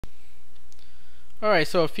Alright,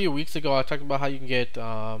 so a few weeks ago I talked about how you can get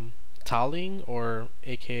tiling, or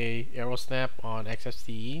aka arrow snap, on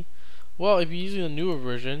XFCE. Well, if you're using a newer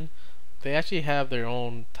version, they actually have their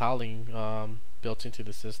own tiling built into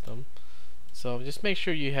the system. So just make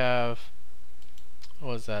sure you have,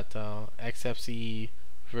 what was that, XFCE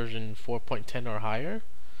version 4.10 or higher,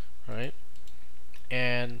 right?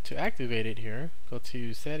 And to activate it here, go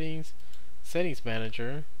to settings, settings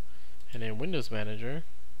manager, and then Windows Manager,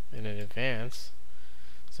 and then advanced.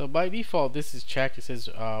 So by default, this is checked. It says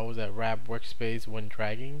was that wrap workspace when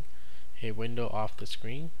dragging a window off the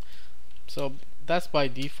screen. So that's by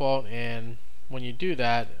default, and when you do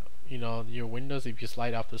that, you know, your windows, if you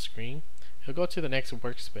slide off the screen, it'll go to the next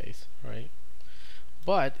workspace, right?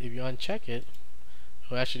 But if you uncheck it,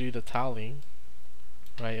 it'll actually do the tiling,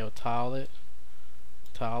 right? It'll tile it,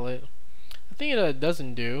 tile it. The thing that it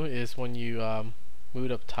doesn't do is when you move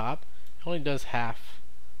it up top, it only does half.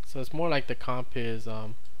 So it's more like the comp is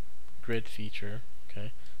grid feature.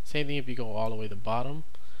 Okay. Same thing if you go all the way to the bottom,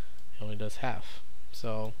 it only does half.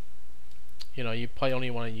 So you know, you probably only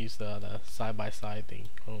want to use the side by side thing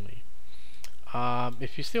only.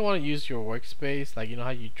 If you still want to use your workspace, like you know how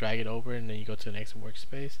you drag it over and then you go to the next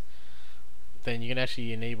workspace, then you can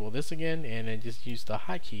actually enable this again and then just use the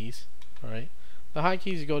hotkeys. Alright. The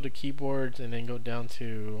hotkeys, you go to keyboards and then go down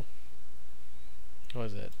to, what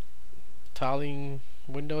is it? Tiling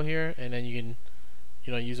window here, and then you can,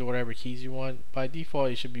 you know, use whatever keys you want. By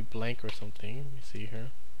default it should be blank or something. Let me see here.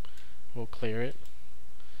 We'll clear it,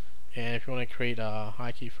 and if you want to create a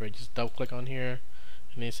hotkey for it, just double click on here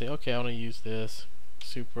and then say, okay, I want to use this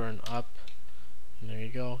super and up, and there you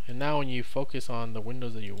go. And now when you focus on the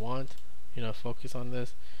windows that you want, you know, focus on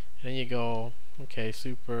this, and then you go, okay,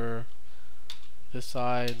 super, this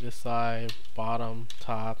side, bottom,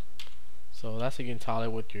 top. So that's how you can tile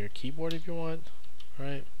it with your keyboard if you want.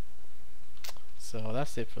 Right. So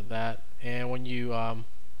that's it for that. And when you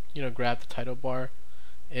you know, grab the title bar,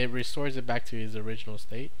 it restores it back to its original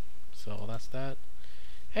state. So that's that.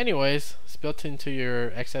 Anyways, it's built into your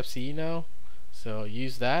XFCE now. So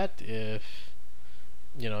use that if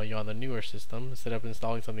you know you're on the newer system instead of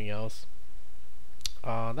installing something else.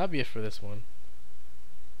 That'd be it for this one.